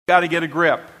got to get a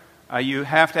grip. You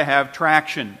have to have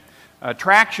traction.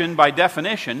 Traction, by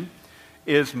definition,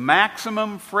 is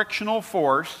maximum frictional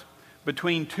force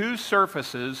between two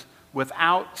surfaces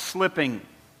without slipping.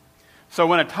 So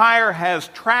when a tire has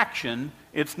traction,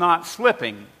 it's not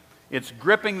slipping. It's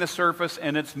gripping the surface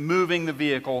and it's moving the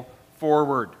vehicle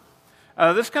forward.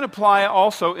 This can apply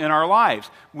also in our lives.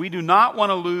 We do not want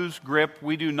to lose grip.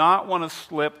 We do not want to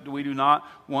slip. We do not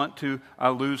want to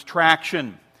lose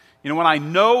traction. You know, when I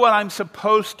know what I'm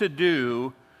supposed to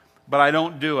do, but I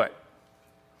don't do it.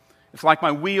 It's like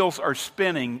my wheels are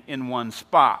spinning in one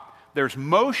spot. There's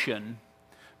motion,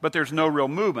 but there's no real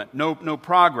movement, no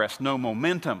progress, no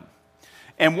momentum.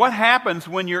 And what happens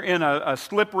when you're in a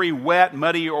slippery, wet,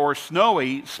 muddy, or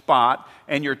snowy spot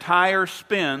and your tire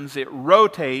spins, it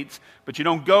rotates, but you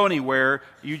don't go anywhere,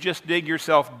 you just dig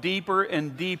yourself deeper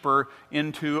and deeper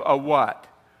into a what?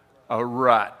 A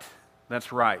rut.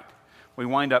 That's right. We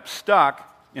wind up stuck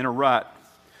in a rut.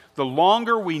 The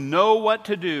longer we know what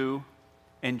to do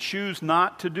and choose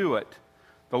not to do it,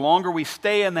 the longer we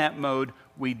stay in that mode,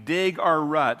 we dig our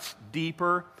ruts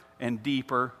deeper and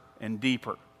deeper and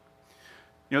deeper.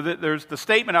 You know, there's the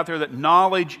statement out there that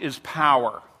knowledge is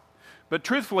power. But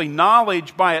truthfully,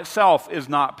 knowledge by itself is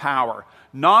not power.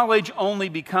 Knowledge only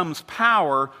becomes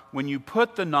power when you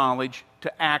put the knowledge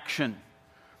to action.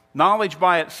 Knowledge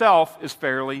by itself is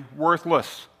fairly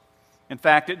worthless. In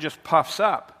fact, it just puffs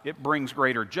up. It brings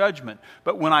greater judgment.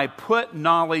 But when I put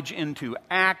knowledge into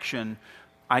action,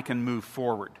 I can move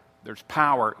forward. There's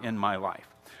power in my life.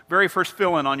 Very first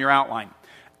fill-in on your outline.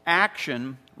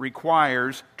 Action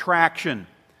requires traction.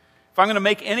 If I'm going to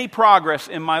make any progress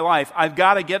in my life, I've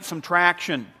got to get some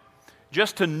traction.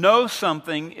 Just to know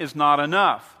something is not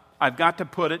enough. I've got to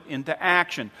put it into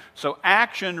action. So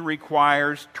action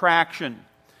requires traction.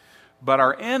 But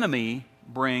our enemy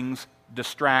brings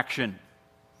distraction.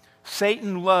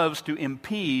 Satan loves to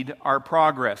impede our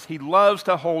progress. He loves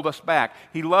to hold us back.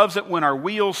 He loves it when our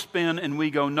wheels spin and we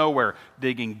go nowhere,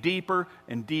 digging deeper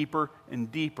and deeper and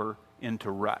deeper into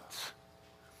ruts.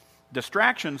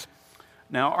 Distractions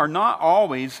now are not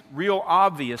always real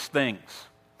obvious things.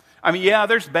 I mean, yeah,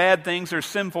 there's bad things, there's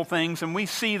sinful things, and we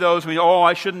see those, and we go, oh,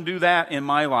 I shouldn't do that in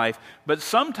my life. But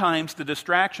sometimes the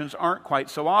distractions aren't quite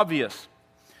so obvious.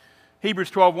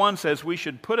 Hebrews 12:1 says we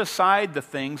should put aside the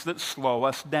things that slow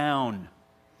us down,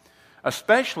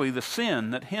 especially the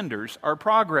sin that hinders our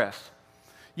progress.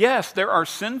 Yes, there are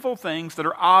sinful things that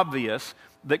are obvious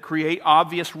that create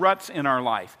obvious ruts in our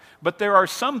life. But there are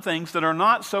some things that are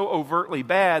not so overtly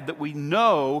bad that we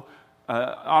know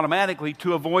automatically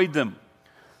to avoid them.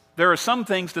 There are some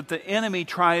things that the enemy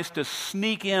tries to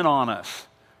sneak in on us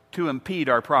to impede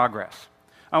our progress.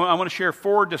 I want to share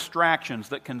 4 distractions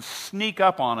that can sneak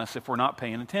up on us if we're not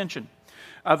paying attention.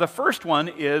 The first one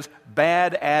is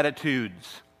bad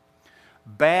attitudes.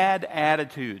 Bad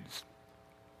attitudes.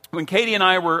 When Katie and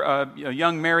I were a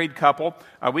young married couple,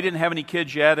 we didn't have any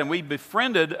kids yet, and we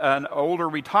befriended an older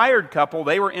retired couple.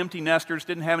 They were empty nesters,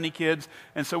 didn't have any kids,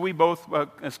 and so we both,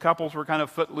 as couples, were kind of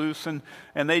footloose, and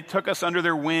they took us under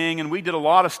their wing, and we did a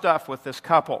lot of stuff with this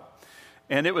couple.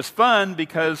 And it was fun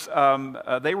because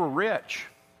they were rich.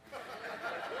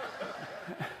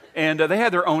 And they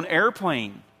had their own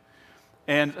airplane.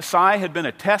 And Cy had been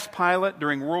a test pilot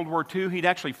during World War II. He'd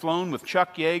actually flown with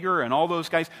Chuck Yeager and all those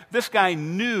guys. This guy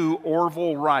knew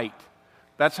Orville Wright.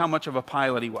 That's how much of a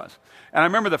pilot he was. And I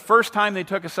remember the first time they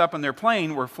took us up in their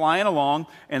plane, we're flying along,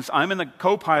 and I'm in the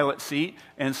co-pilot seat,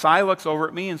 and Cy looks over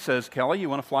at me and says, Kelly, you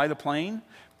want to fly the plane?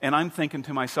 And I'm thinking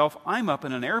to myself, I'm up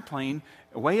in an airplane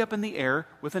way up in the air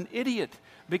with an idiot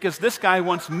because this guy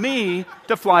wants me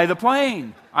to fly the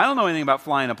plane. I don't know anything about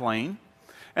flying a plane.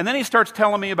 And then he starts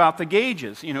telling me about the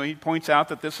gauges. You know, he points out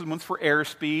that this one's for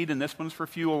airspeed, and this one's for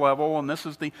fuel level, and this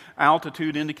is the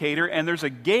altitude indicator, and there's a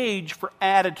gauge for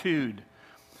attitude.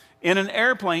 In an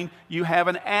airplane, you have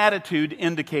an attitude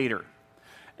indicator.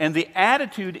 And the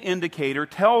attitude indicator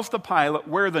tells the pilot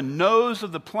where the nose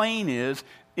of the plane is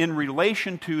in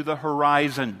relation to the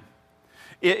horizon.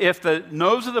 If the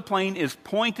nose of the plane is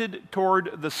pointed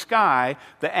toward the sky,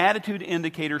 the attitude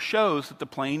indicator shows that the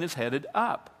plane is headed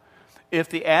up. If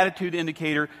the attitude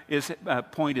indicator is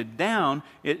pointed down,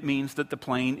 it means that the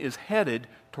plane is headed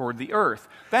toward the earth.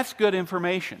 That's good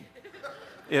information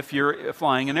if you're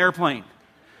flying an airplane.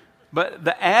 But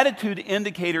the attitude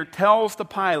indicator tells the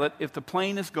pilot if the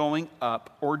plane is going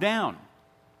up or down.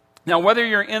 Now, whether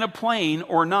you're in a plane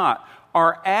or not,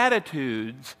 our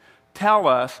attitudes tell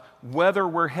us whether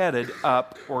we're headed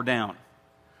up or down.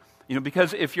 You know,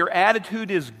 because if your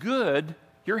attitude is good,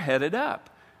 you're headed up.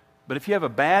 But if you have a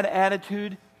bad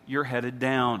attitude, you're headed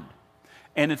down.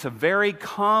 And it's a very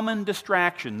common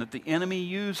distraction that the enemy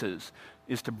uses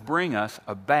is to bring us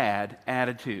a bad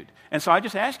attitude. And so I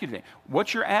just ask you today,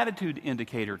 what's your attitude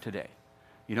indicator today?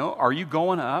 Are you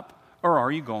going up or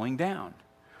are you going down?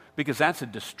 Because that's a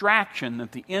distraction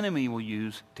that the enemy will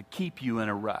use to keep you in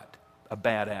a rut, a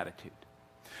bad attitude.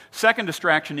 Second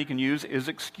distraction he can use is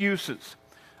excuses.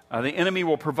 The enemy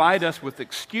will provide us with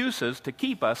excuses to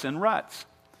keep us in ruts.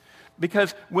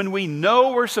 Because when we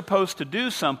know we're supposed to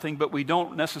do something, but we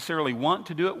don't necessarily want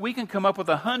to do it, we can come up with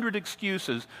 100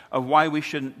 excuses of why we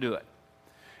shouldn't do it.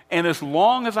 And as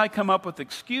long as I come up with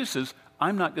excuses,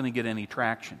 I'm not going to get any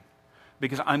traction.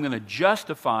 Because I'm going to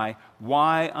justify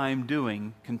why I'm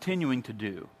continuing to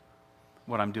do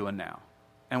what I'm doing now.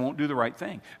 And won't do the right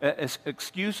thing.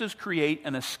 Excuses create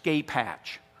an escape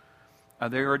hatch.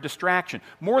 They're a distraction.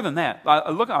 More than that,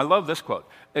 I love this quote.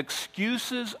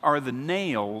 Excuses are the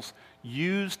nails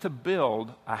used to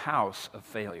build a house of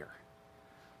failure.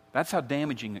 That's how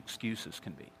damaging excuses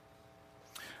can be.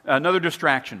 Another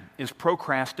distraction is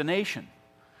procrastination.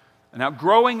 Now,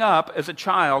 growing up as a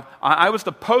child, I was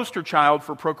the poster child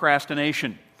for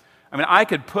procrastination. I mean, I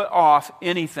could put off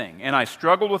anything, and I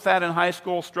struggled with that in high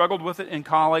school, struggled with it in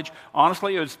college.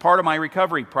 Honestly, it was part of my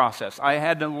recovery process. I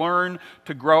had to learn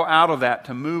to grow out of that,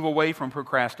 to move away from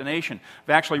procrastination.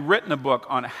 I've actually written a book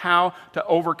on how to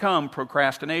overcome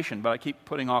procrastination, but I keep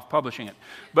putting off publishing it.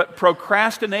 But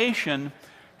procrastination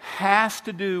has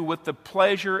to do with the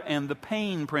pleasure and the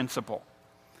pain principle.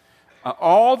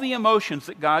 All the emotions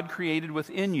that God created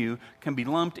within you can be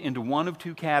lumped into one of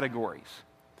two categories.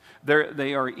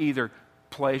 They are either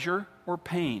pleasure or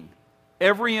pain.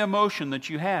 Every emotion that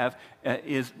you have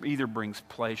either brings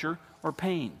pleasure or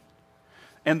pain.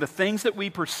 And the things that we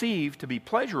perceive to be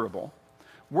pleasurable,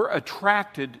 we're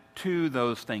attracted to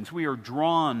those things. We are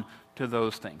drawn to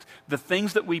those things. The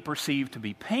things that we perceive to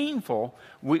be painful,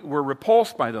 we're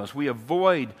repulsed by those. We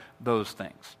avoid those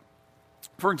things.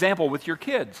 For example, with your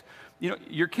kids.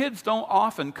 Your kids don't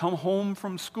often come home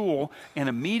from school and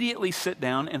immediately sit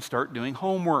down and start doing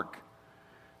homework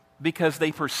because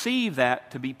they perceive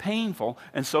that to be painful,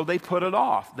 and so they put it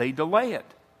off. They delay it.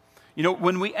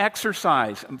 When we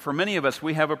exercise, for many of us,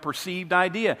 we have a perceived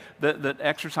idea that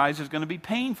exercise is going to be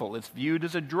painful. It's viewed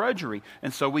as a drudgery,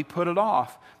 and so we put it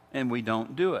off and we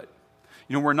don't do it.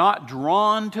 We're not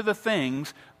drawn to the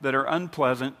things that are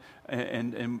unpleasant,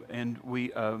 and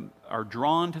we are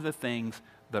drawn to the things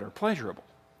that are pleasurable.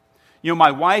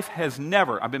 My wife has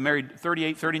never, I've been married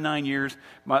 38, 39 years,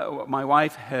 my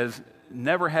wife has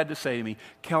never had to say to me,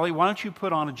 Kelly, why don't you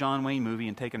put on a John Wayne movie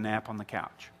and take a nap on the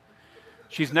couch?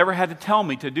 She's never had to tell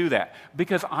me to do that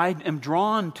because I am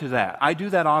drawn to that. I do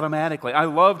that automatically. I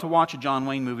love to watch a John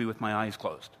Wayne movie with my eyes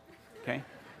closed. Okay?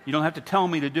 You don't have to tell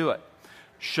me to do it.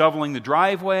 Shoveling the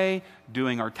driveway,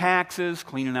 doing our taxes,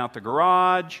 cleaning out the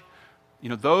garage,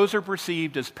 those are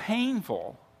perceived as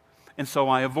painful, and so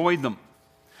I avoid them.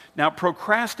 Now,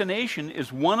 procrastination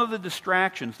is one of the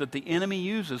distractions that the enemy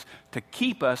uses to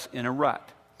keep us in a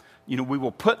rut. We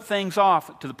will put things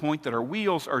off to the point that our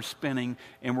wheels are spinning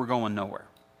and we're going nowhere.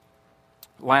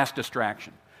 Last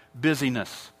distraction,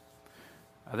 busyness.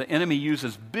 The enemy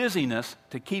uses busyness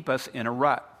to keep us in a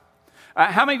rut.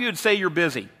 How many of you would say you're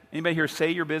busy? Anybody here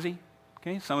say you're busy?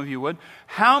 Okay, some of you would.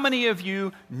 How many of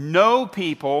you know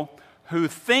people who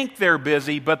think they're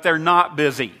busy, but they're not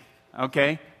busy?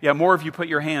 Okay? Yeah, more of you put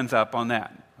your hands up on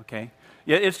that. Okay?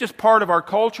 Yeah, it's just part of our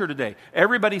culture today.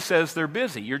 Everybody says they're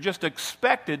busy. You're just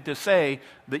expected to say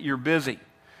that you're busy.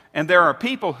 And there are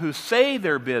people who say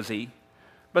they're busy,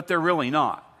 but they're really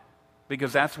not,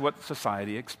 because that's what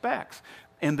society expects.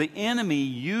 And the enemy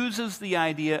uses the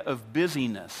idea of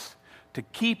busyness to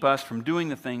keep us from doing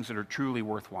the things that are truly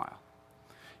worthwhile.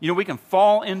 We can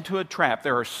fall into a trap.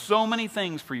 There are so many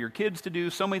things for your kids to do,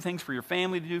 so many things for your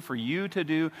family to do, for you to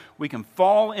do. We can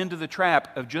fall into the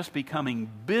trap of just becoming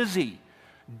busy,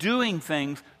 doing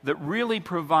things that really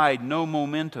provide no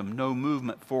momentum, no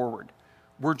movement forward.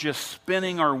 We're just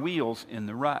spinning our wheels in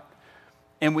the rut.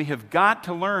 And we have got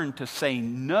to learn to say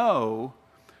no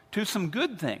to some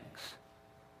good things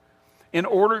in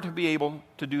order to be able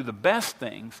to do the best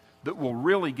things that will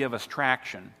really give us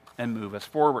traction and move us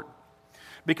forward.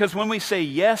 Because when we say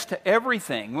yes to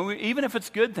everything, even if it's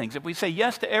good things, if we say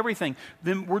yes to everything,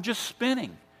 then we're just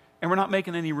spinning and we're not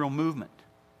making any real movement.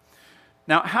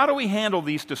 Now, how do we handle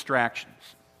these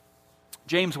distractions?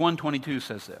 James 1:22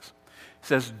 says this. It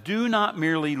says, do not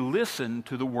merely listen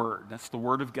to the word, that's the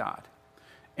word of God,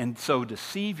 and so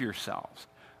deceive yourselves,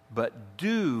 but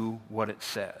do what it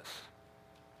says.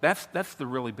 That's the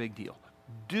really big deal.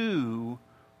 Do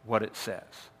what it says.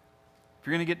 If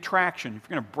you're going to get traction, if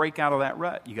you're going to break out of that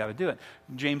rut, you got to do it.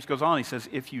 James goes on, he says,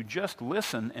 if you just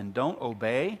listen and don't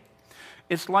obey,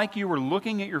 it's like you were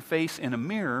looking at your face in a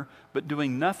mirror, but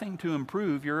doing nothing to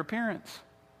improve your appearance.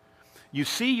 You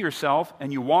see yourself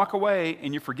and you walk away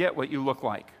and you forget what you look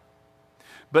like.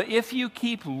 But if you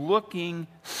keep looking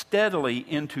steadily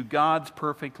into God's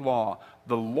perfect law,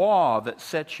 the law that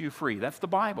sets you free, that's the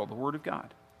Bible, the Word of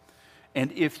God.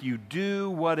 And if you do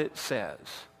what it says,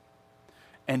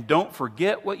 and don't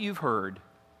forget what you've heard,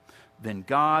 then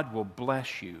God will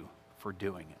bless you for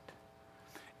doing it.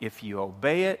 If you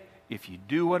obey it, if you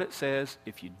do what it says,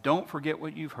 if you don't forget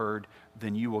what you've heard,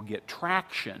 then you will get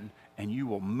traction and you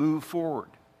will move forward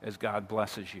as God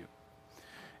blesses you.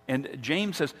 And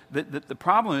James says that the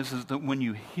problem is that when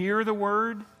you hear the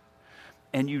word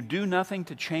and you do nothing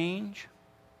to change,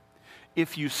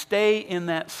 if you stay in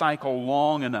that cycle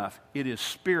long enough, it is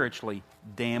spiritually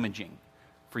damaging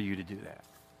for you to do that.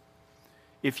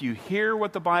 If you hear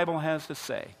what the Bible has to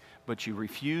say, but you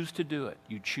refuse to do it,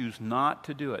 you choose not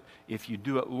to do it, if you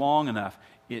do it long enough,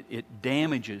 it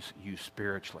damages you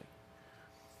spiritually.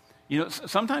 You know,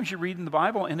 sometimes you read in the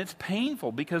Bible and it's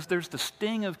painful because there's the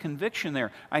sting of conviction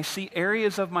there. I see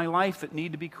areas of my life that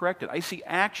need to be corrected. I see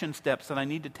action steps that I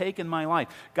need to take in my life.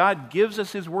 God gives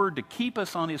us His Word to keep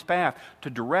us on His path, to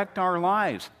direct our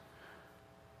lives.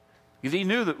 Because He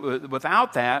knew that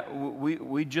without that,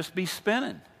 we'd just be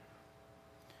spinning.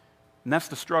 And that's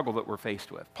the struggle that we're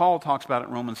faced with. Paul talks about it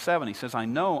in Romans 7. He says, I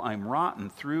know I'm rotten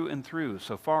through and through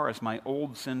so far as my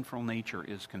old sinful nature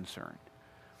is concerned.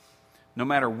 No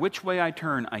matter which way I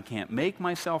turn, I can't make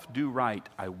myself do right.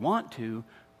 I want to,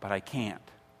 but I can't.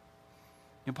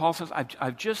 And Paul says,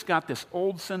 I've just got this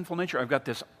old sinful nature. I've got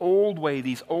this old way,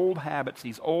 these old habits,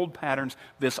 these old patterns,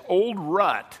 this old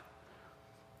rut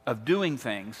of doing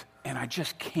things, and I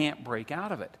just can't break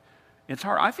out of it. It's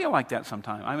hard. I feel like that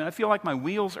sometimes. I mean, I feel like my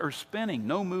wheels are spinning.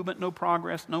 No movement, no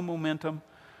progress, no momentum.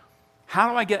 How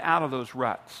do I get out of those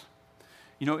ruts?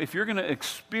 You know, if you're going to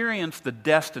experience the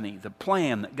destiny, the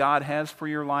plan that God has for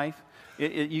your life,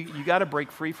 you got to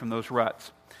break free from those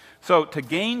ruts. So to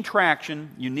gain traction,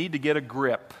 you need to get a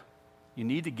grip. You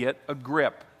need to get a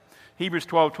grip. Hebrews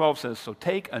 12:12 says, so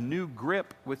take a new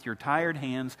grip with your tired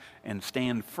hands and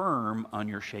stand firm on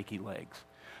your shaky legs.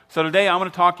 So today I'm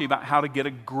going to talk to you about how to get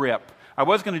a grip. I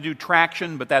was going to do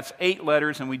traction, but that's 8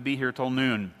 letters and we'd be here till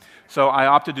noon. So I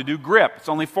opted to do grip. It's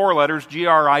only 4 letters,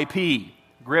 G-R-I-P.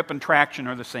 Grip and traction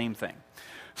are the same thing.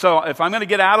 So if I'm going to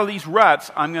get out of these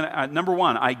ruts, I'm going to, number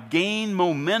one, I gain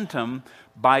momentum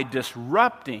by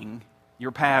disrupting your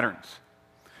patterns.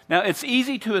 Now, it's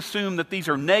easy to assume that these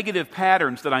are negative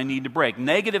patterns that I need to break,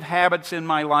 negative habits in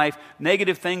my life,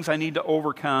 negative things I need to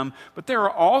overcome, but there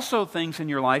are also things in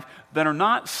your life that are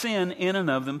not sin in and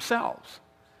of themselves.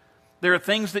 There are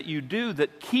things that you do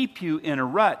that keep you in a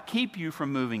rut, keep you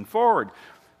from moving forward.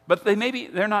 But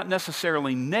they're not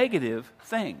necessarily negative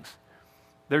things.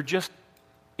 They're just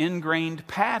ingrained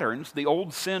patterns, the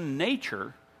old sin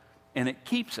nature, and it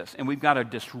keeps us. And we've got to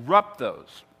disrupt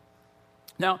those.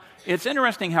 Now, it's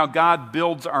interesting how God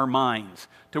builds our minds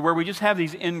to where we just have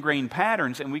these ingrained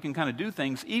patterns and we can kind of do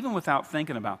things even without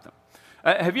thinking about them.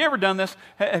 Have you ever done this?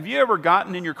 Have you ever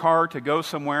gotten in your car to go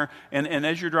somewhere and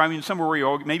as you're driving somewhere where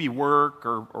you maybe work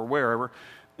or wherever,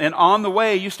 and on the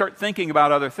way you start thinking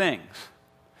about other things?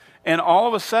 And all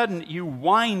of a sudden, you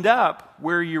wind up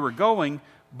where you were going,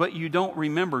 but you don't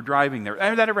remember driving there.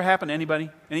 Has that ever happened to anybody?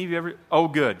 Any of you ever? Oh,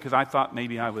 good, because I thought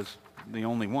maybe I was the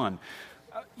only one.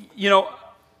 You know,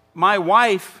 my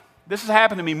wife, this has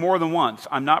happened to me more than once.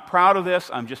 I'm not proud of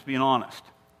this. I'm just being honest.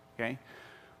 Okay?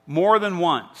 More than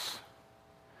once.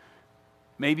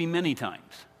 Maybe many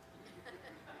times.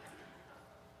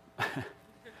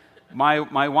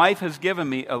 My wife has given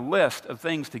me a list of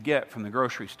things to get from the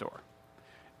grocery store.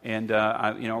 And,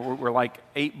 we're like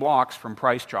 8 blocks from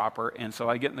Price Chopper. And so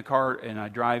I get in the car and I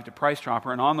drive to Price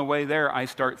Chopper. And on the way there, I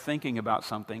start thinking about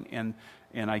something. And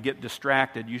I get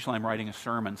distracted. Usually I'm writing a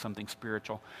sermon, something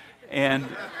spiritual. And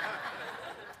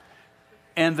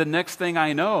the next thing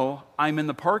I know, I'm in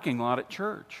the parking lot at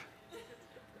church.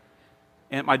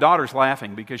 And my daughter's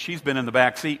laughing because she's been in the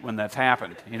back seat when that's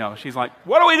happened. You know, she's like,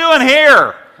 what are we doing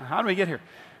here? How do we get here?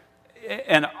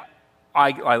 And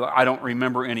I don't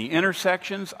remember any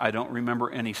intersections. I don't remember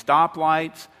any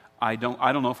stoplights. I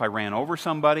don't know if I ran over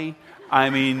somebody. I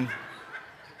mean,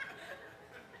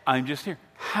 I'm just here.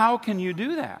 How can you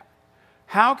do that?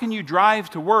 How can you drive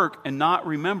to work and not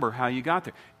remember how you got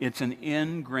there? It's an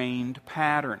ingrained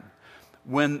pattern.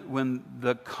 When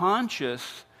the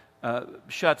conscious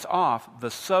shuts off,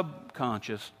 the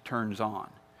subconscious turns on.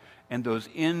 And those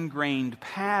ingrained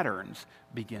patterns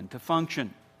begin to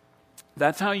function.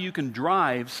 That's how you can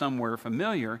drive somewhere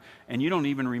familiar and you don't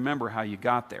even remember how you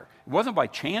got there. It wasn't by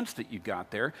chance that you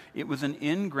got there. It was an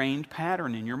ingrained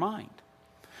pattern in your mind.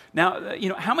 Now,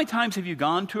 how many times have you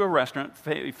gone to a restaurant,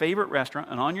 favorite restaurant,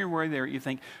 and on your way there you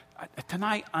think,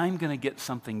 tonight I'm going to get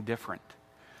something different.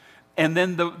 And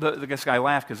then this guy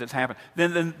laughed because it's happened.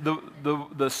 Then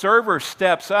the server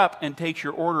steps up and takes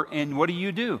your order, and what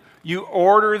do? You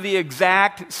order the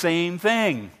exact same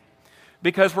thing.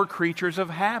 Because we're creatures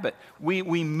of habit.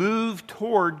 We move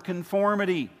toward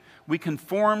conformity. We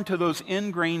conform to those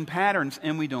ingrained patterns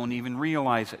and we don't even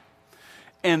realize it.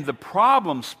 And the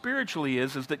problem spiritually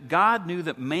is that God knew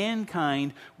that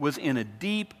mankind was in a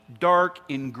deep, dark,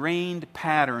 ingrained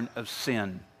pattern of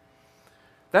sin.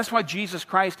 That's why Jesus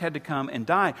Christ had to come and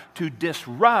die, to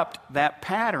disrupt that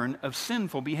pattern of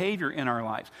sinful behavior in our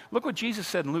lives. Look what Jesus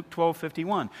said in Luke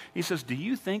 12:51. He says, "Do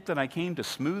you think that I came to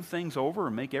smooth things over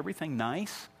and make everything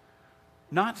nice?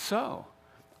 Not so.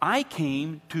 I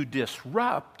came to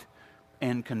disrupt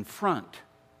and confront."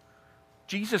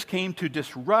 Jesus came to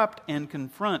disrupt and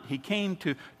confront. He came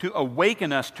to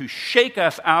awaken us, to shake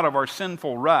us out of our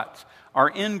sinful ruts, our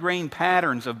ingrained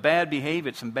patterns of bad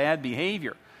behaviors and bad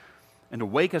behavior, and to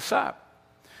wake us up.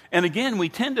 And again, we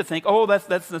tend to think,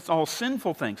 that's all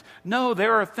sinful things. No,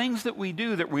 there are things that we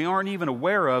do that we aren't even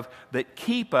aware of that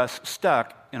keep us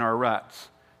stuck in our ruts.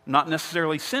 Not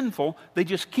necessarily sinful, they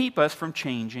just keep us from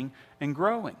changing and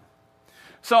growing.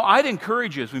 So I'd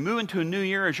encourage you as we move into a new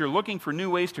year, as you're looking for new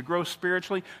ways to grow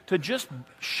spiritually, to just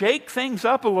shake things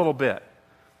up a little bit.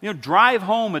 Drive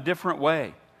home a different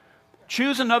way.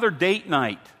 Choose another date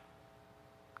night.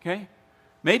 Okay?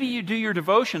 Maybe you do your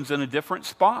devotions in a different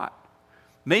spot.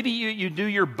 Maybe you do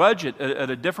your budget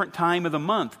at a different time of the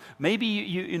month. Maybe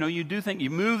you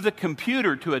move the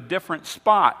computer to a different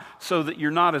spot so that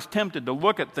you're not as tempted to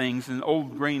look at things in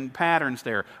old grain patterns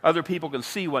there. Other people can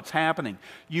see what's happening.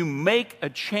 You make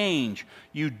a change.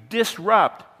 You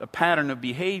disrupt a pattern of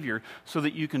behavior so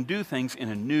that you can do things in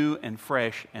a new and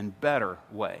fresh and better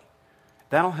way.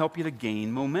 That'll help you to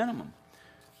gain momentum.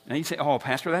 Now you say, "Oh,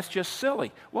 Pastor, that's just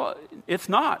silly." Well, it's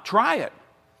not. Try it.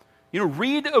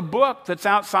 Read a book that's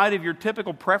outside of your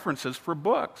typical preferences for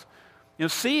books.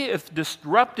 See if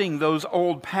disrupting those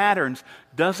old patterns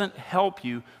doesn't help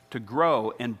you to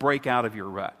grow and break out of your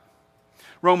rut.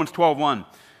 Romans 12:1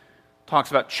 talks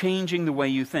about changing the way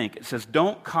you think. It says,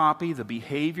 "Don't copy the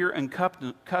behavior and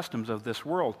customs of this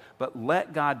world, but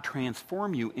let God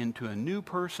transform you into a new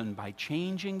person by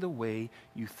changing the way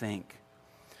you think.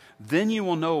 Then you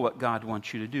will know what God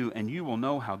wants you to do, and you will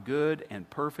know how good and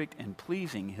perfect and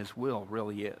pleasing His will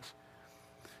really is."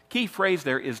 Key phrase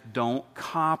there is don't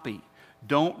copy.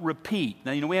 Don't repeat.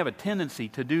 Now, we have a tendency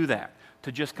to do that,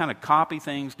 to just kind of copy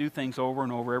things, do things over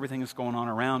and over, everything that's going on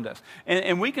around us.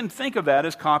 And we can think of that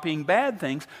as copying bad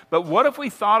things, but what if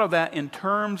we thought of that in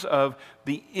terms of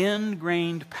the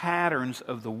ingrained patterns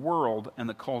of the world and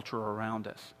the culture around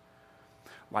us?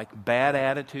 Like bad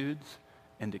attitudes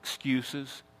and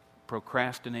excuses,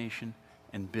 procrastination,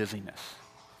 and busyness.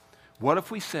 What if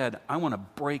we said, I want to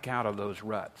break out of those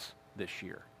ruts this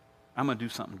year? I'm going to do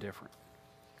something different.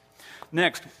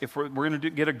 Next, if we're going to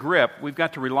get a grip, we've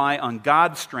got to rely on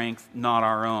God's strength, not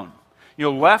our own.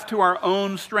 Left to our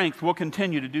own strength, we'll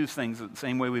continue to do things the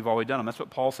same way we've always done them. That's what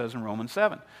Paul says in Romans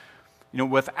 7.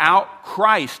 Without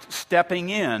Christ stepping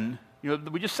in,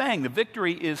 we just sang the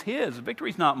victory is His. The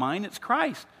victory's not mine, it's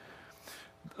Christ.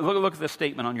 Look at this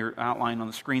statement on your outline on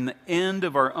the screen. The end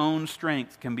of our own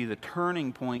strength can be the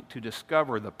turning point to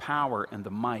discover the power and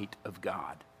the might of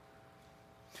God.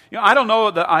 I don't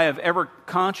know that I have ever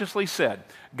consciously said,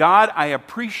 "God, I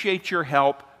appreciate your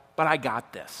help, but I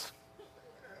got this."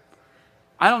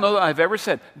 I don't know that I've ever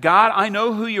said, "God, I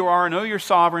know who you are, I know you're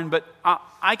sovereign, but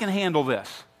I can handle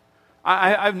this."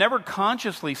 I've never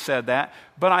consciously said that,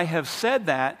 but I have said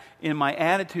that in my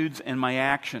attitudes and my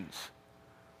actions.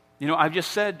 I've just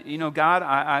said, God,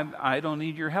 I don't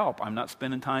need your help. I'm not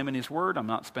spending time in His Word. I'm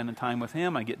not spending time with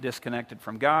Him. I get disconnected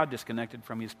from God, disconnected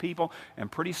from His people,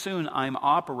 and pretty soon I'm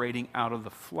operating out of the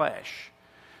flesh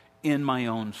in my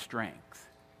own strength.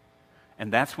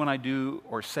 And that's when I do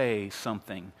or say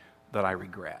something that I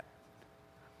regret.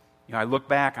 I look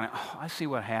back and I see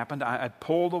what happened. I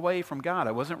pulled away from God.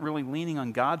 I wasn't really leaning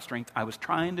on God's strength. I was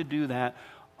trying to do that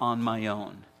on my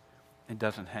own. It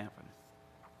doesn't happen.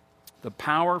 The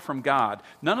power from God,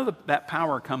 none of that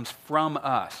power comes from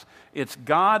us. It's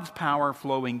God's power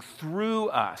flowing through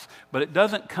us, but it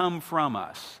doesn't come from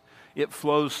us. It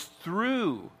flows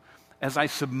through as I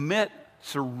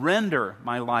surrender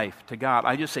my life to God.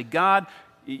 I just say, God,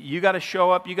 you got to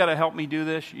show up. You got to help me do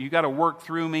this. You got to work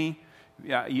through me.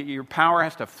 Yeah, your power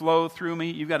has to flow through me.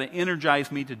 You've got to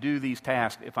energize me to do these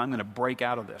tasks if I'm going to break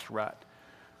out of this rut.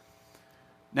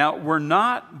 Now, we're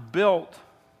not built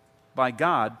by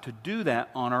God to do that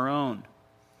on our own.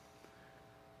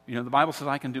 You know, the Bible says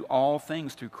I can do all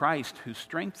things through Christ who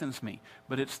strengthens me.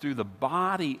 But it's through the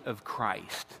body of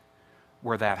Christ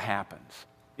where that happens.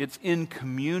 It's in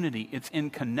community. It's in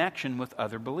connection with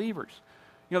other believers.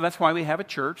 You know, that's why we have a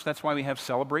church. That's why we have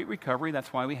Celebrate Recovery.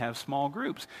 That's why we have small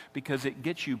groups, because it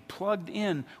gets you plugged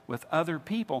in with other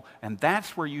people, and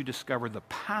that's where you discover the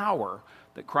power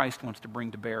that Christ wants to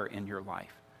bring to bear in your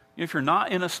life. If you're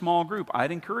not in a small group,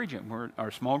 I'd encourage you.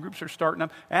 Our small groups are starting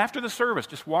up. After the service,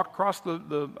 just walk across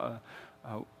the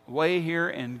way here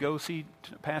and go see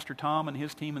Pastor Tom and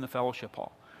his team in the fellowship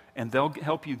hall, and they'll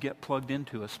help you get plugged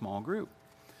into a small group.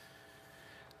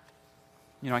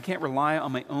 You know, I can't rely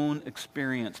on my own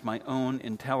experience, my own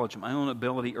intelligence, my own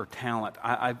ability or talent.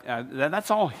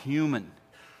 That's all human.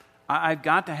 I've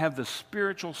got to have the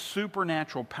spiritual,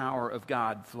 supernatural power of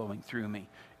God flowing through me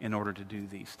in order to do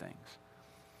these things.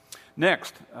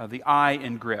 Next, the I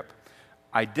in GRIP.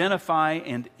 Identify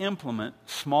and implement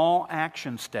small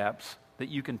action steps that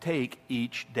you can take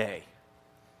each day.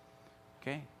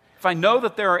 Okay? If I know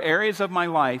that there are areas of my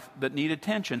life that need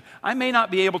attention, I may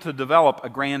not be able to develop a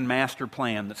grand master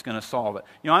plan that's going to solve it.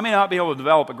 You know, I may not be able to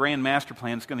develop a grand master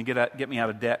plan that's going to get me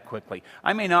out of debt quickly.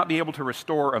 I may not be able to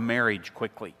restore a marriage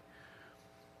quickly.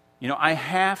 You know, I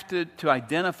have to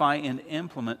identify and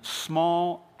implement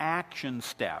small action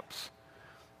steps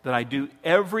that I do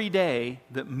every day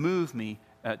that move me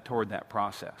toward that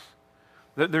process.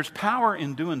 There's power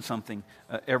in doing something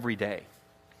every day.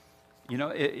 You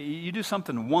know, you do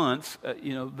something once,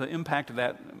 you know, the impact of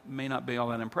that may not be all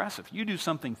that impressive. You do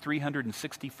something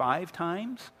 365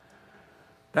 times,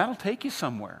 that'll take you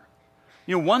somewhere.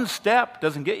 You know, one step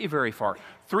doesn't get you very far.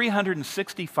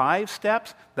 365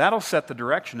 steps, that'll set the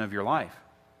direction of your life.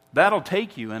 That'll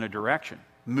take you in a direction,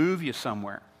 move you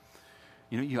somewhere.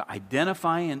 You know, you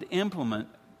identify and implement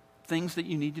things that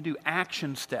you need to do,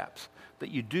 action steps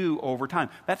that you do over time.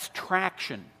 That's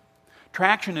traction.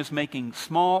 Traction is making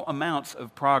small amounts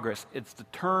of progress. It's the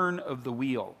turn of the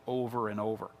wheel over and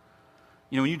over.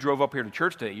 You know, when you drove up here to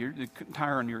church today, the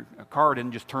tire on your car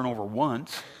didn't just turn over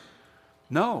once.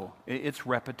 No, it's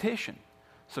repetition.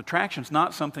 So traction's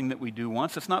not something that we do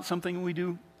once. It's not something we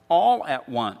do all at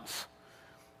once.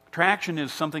 Traction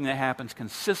is something that happens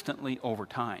consistently over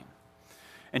time.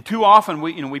 And too often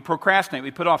we procrastinate.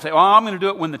 We put off, say, oh, I'm going to do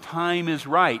it when the time is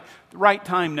right. The right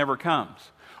time never comes.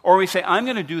 Or we say, I'm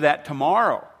going to do that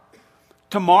tomorrow.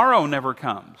 Tomorrow never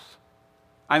comes.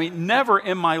 I mean, never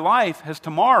in my life has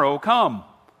tomorrow come.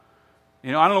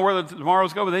 You know, I don't know where the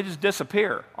tomorrows go, but they just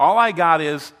disappear. All I got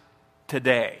is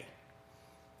today.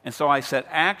 And so I set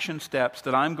action steps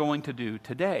that I'm going to do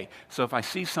today. So if I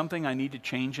see something I need to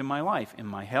change in my life, in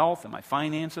my health, in my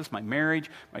finances, my marriage,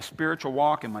 my spiritual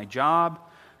walk, in my job,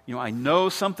 you know, I know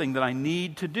something that I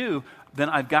need to do, then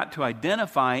I've got to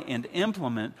identify and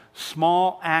implement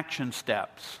small action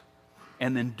steps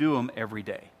and then do them every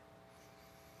day.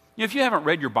 You know, if you haven't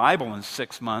read your Bible in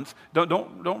 6 months,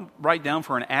 don't write down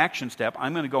for an action step,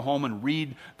 I'm going to go home and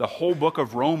read the whole book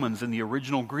of Romans in the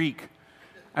original Greek.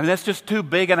 I mean, that's just too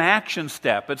big an action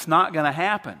step. It's not going to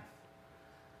happen.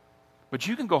 But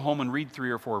you can go home and read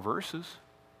 3 or 4 verses.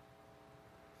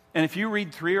 And if you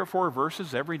read 3 or 4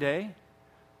 verses every day,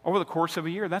 over the course of a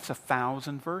year, that's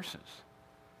 1,000 verses.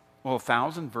 Will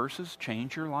 1,000 verses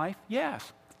change your life?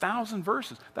 Yes, 1,000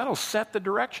 verses. That'll set the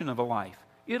direction of a life.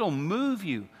 It'll move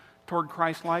you toward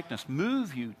Christ-likeness,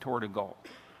 move you toward a goal.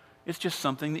 It's just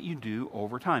something that you do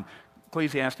over time.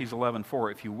 Ecclesiastes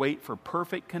 11:4, if you wait for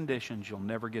perfect conditions, you'll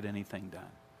never get anything done.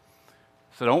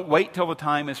 So don't wait till the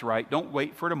time is right. Don't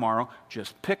wait for tomorrow.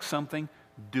 Just pick something,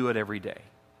 do it every day.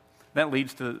 That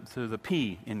leads to the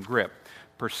P in GRIP.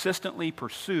 Persistently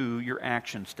pursue your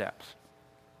action steps.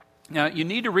 Now, you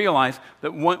need to realize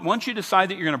that once you decide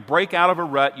that you're going to break out of a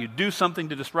rut, you do something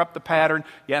to disrupt the pattern,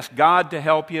 you ask God to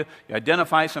help you, you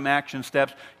identify some action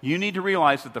steps, you need to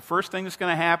realize that the first thing that's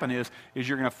going to happen is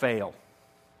you're going to fail.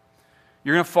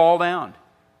 You're going to fall down.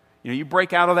 You know, you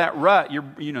break out of that rut,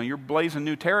 you're blazing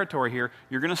new territory here,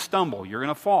 you're going to stumble, you're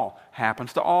going to fall.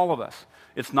 Happens to all of us.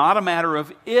 It's not a matter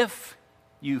of if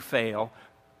you fail,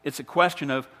 it's a question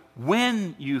of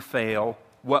when you fail,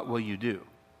 what will you do?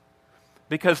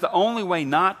 Because the only way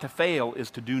not to fail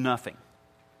is to do nothing.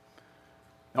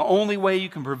 The only way you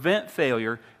can prevent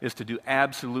failure is to do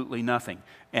absolutely nothing.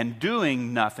 And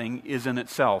doing nothing is in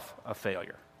itself a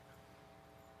failure.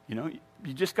 You know,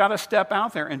 you just got to step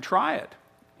out there and try it.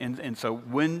 And so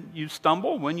when you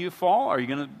stumble, when you fall, are you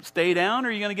going to stay down or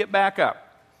are you going to get back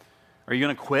up? Are you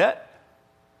going to quit?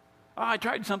 Oh, I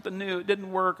tried something new. It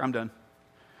didn't work. I'm done.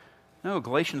 No,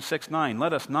 Galatians 6:9,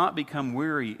 let us not become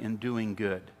weary in doing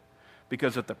good,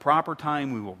 because at the proper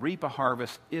time we will reap a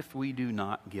harvest if we do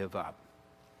not give up.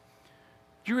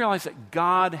 Do you realize that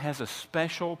God has a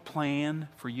special plan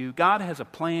for you? God has a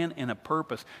plan and a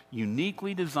purpose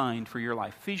uniquely designed for your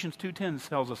life. Ephesians 2:10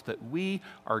 tells us that we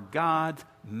are God's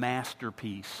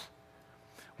masterpiece.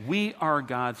 We are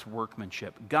God's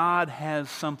workmanship. God has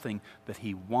something that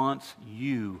He wants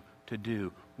you to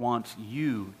do, wants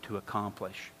you to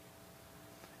accomplish.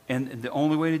 And the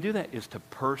only way to do that is to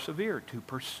persevere, to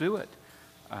pursue it.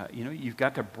 You've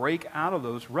got to break out of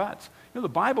those ruts. The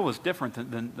Bible is different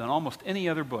than almost any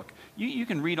other book. You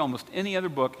can read almost any other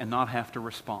book and not have to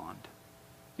respond.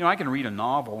 I can read a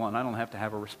novel and I don't have to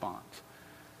have a response.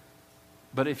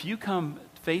 But if you come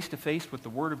face to face with the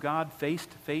Word of God, face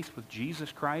to face with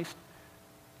Jesus Christ,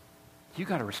 you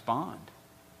got to respond.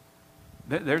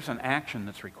 There's an action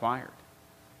that's required.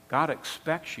 God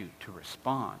expects you to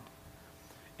respond.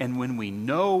 And when we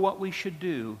know what we should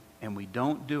do and we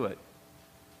don't do it,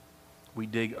 we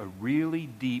dig a really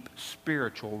deep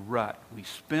spiritual rut. We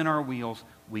spin our wheels.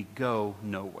 We go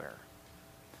nowhere.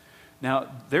 Now,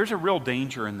 there's a real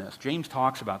danger in this. James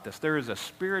talks about this. There is a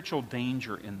spiritual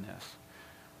danger in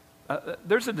this.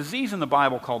 There's a disease in the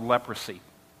Bible called leprosy.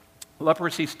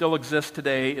 Leprosy still exists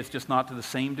today. It's just not to the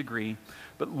same degree.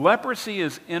 But leprosy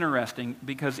is interesting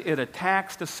because it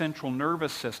attacks the central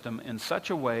nervous system in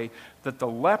such a way that the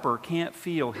leper can't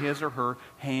feel his or her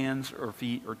hands or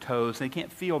feet or toes. They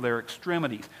can't feel their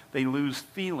extremities. They lose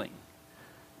feeling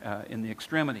in the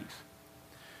extremities.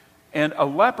 And a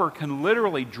leper can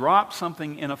literally drop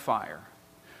something in a fire,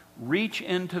 reach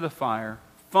into the fire,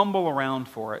 fumble around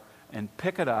for it, and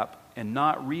pick it up and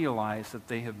not realize that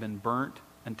they have been burnt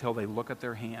until they look at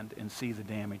their hand and see the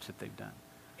damage that they've done.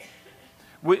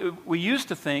 We used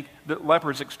to think that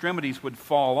lepers' extremities would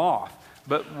fall off,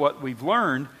 but what we've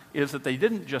learned is that they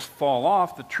didn't just fall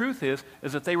off. The truth is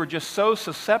that they were just so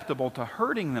susceptible to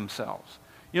hurting themselves.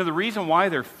 The reason why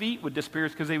their feet would disappear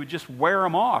is because they would just wear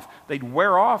them off. They'd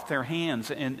wear off their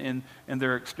hands and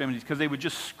their extremities because they would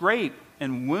just scrape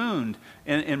and wound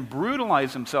and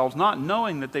brutalize themselves, not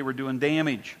knowing that they were doing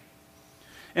damage.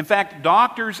 In fact,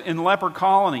 doctors in leper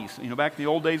colonies, back in the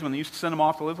old days when they used to send them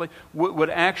off to live, would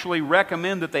actually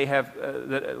recommend that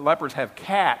that lepers have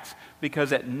cats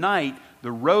because at night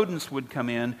the rodents would come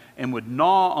in and would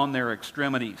gnaw on their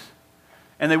extremities.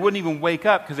 And they wouldn't even wake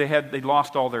up because they'd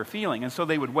lost all their feeling. And so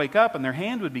they would wake up and their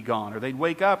hand would be gone, or they'd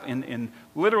wake up and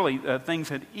literally things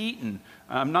had eaten.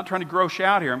 I'm not trying to gross you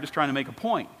out here. I'm just trying to make a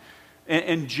point.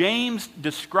 And James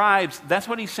describes, that's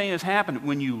what he's saying has happened.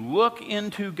 When you look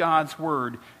into God's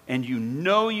Word and you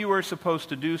know you are supposed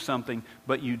to do something,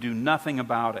 but you do nothing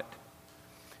about it.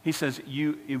 He says,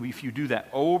 if you do that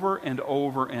over and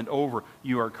over and over,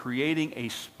 you are creating a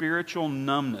spiritual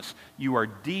numbness. You are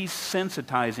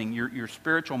desensitizing your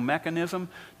spiritual mechanism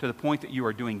to the point that you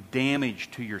are doing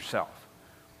damage to yourself.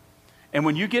 And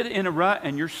when you get in a rut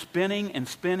and you're spinning and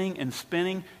spinning and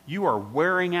spinning, you are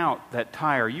wearing out that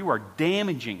tire. You are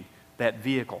damaging that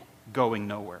vehicle going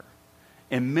nowhere.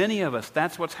 And many of us,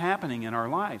 that's what's happening in our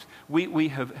lives. We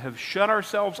have shut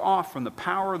ourselves off from the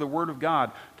power of the Word of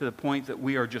God to the point that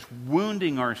we are just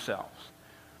wounding ourselves.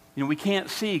 We can't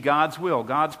see God's will,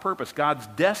 God's purpose, God's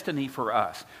destiny for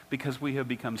us because we have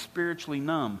become spiritually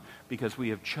numb, because we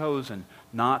have chosen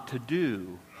not to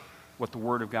do what the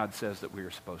Word of God says that we are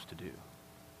supposed to do.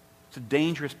 It's a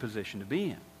dangerous position to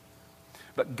be in.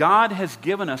 But God has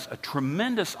given us a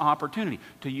tremendous opportunity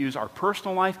to use our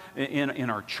personal life in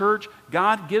our church.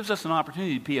 God gives us an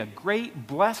opportunity to be a great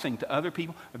blessing to other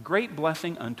people, a great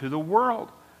blessing unto the world.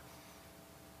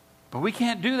 But we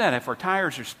can't do that if our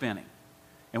tires are spinning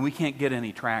and we can't get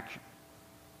any traction.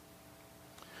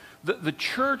 The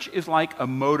church is like a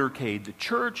motorcade. The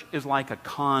church is like a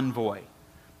convoy.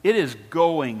 It is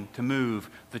going to move.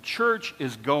 The church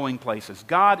is going places.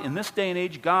 God, in this day and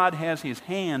age, God has His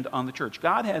hand on the church.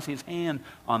 God has His hand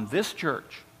on this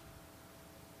church.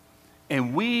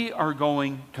 And we are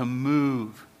going to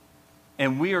move.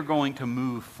 And we are going to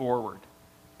move forward.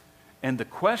 And the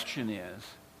question is,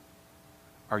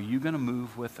 are you going to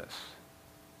move with us?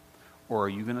 Or are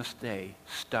you going to stay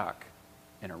stuck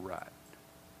in a rut?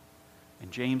 And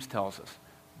James tells us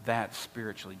that's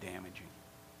spiritually damaging.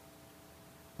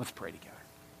 Let's pray together.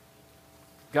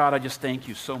 God, I just thank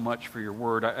you so much for your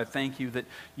word. I thank you that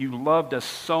you loved us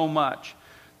so much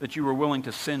that you were willing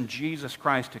to send Jesus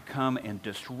Christ to come and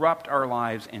disrupt our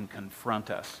lives and confront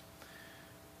us.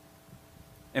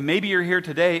 And maybe you're here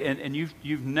today and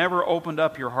you've never opened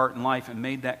up your heart and life and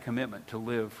made that commitment to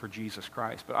live for Jesus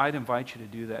Christ. But I'd invite you to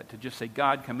do that, to just say,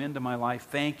 God, come into my life.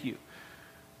 Thank you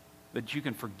that you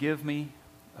can forgive me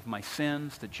of my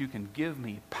sins, that you can give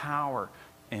me power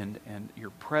and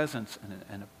your presence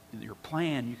and your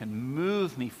plan. You can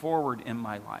move me forward in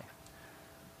my life.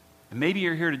 And maybe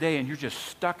you're here today and you're just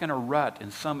stuck in a rut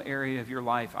in some area of your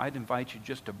life. I'd invite you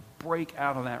just to break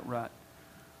out of that rut,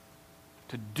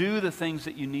 to do the things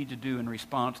that you need to do in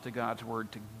response to God's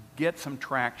word, to get some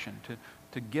traction,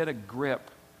 to get a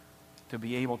grip, to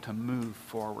be able to move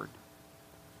forward.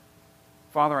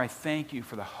 Father, I thank you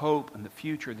for the hope and the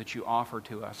future that you offer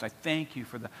to us. I thank you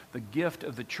for the gift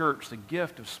of the church, the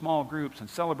gift of small groups and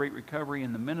Celebrate Recovery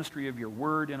and the ministry of your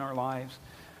word in our lives.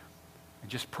 And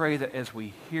just pray that as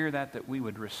we hear that we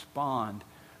would respond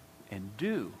and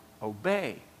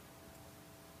obey,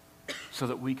 so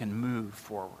that we can move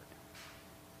forward.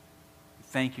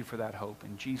 Thank you for that hope.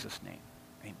 In Jesus' name,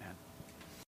 amen.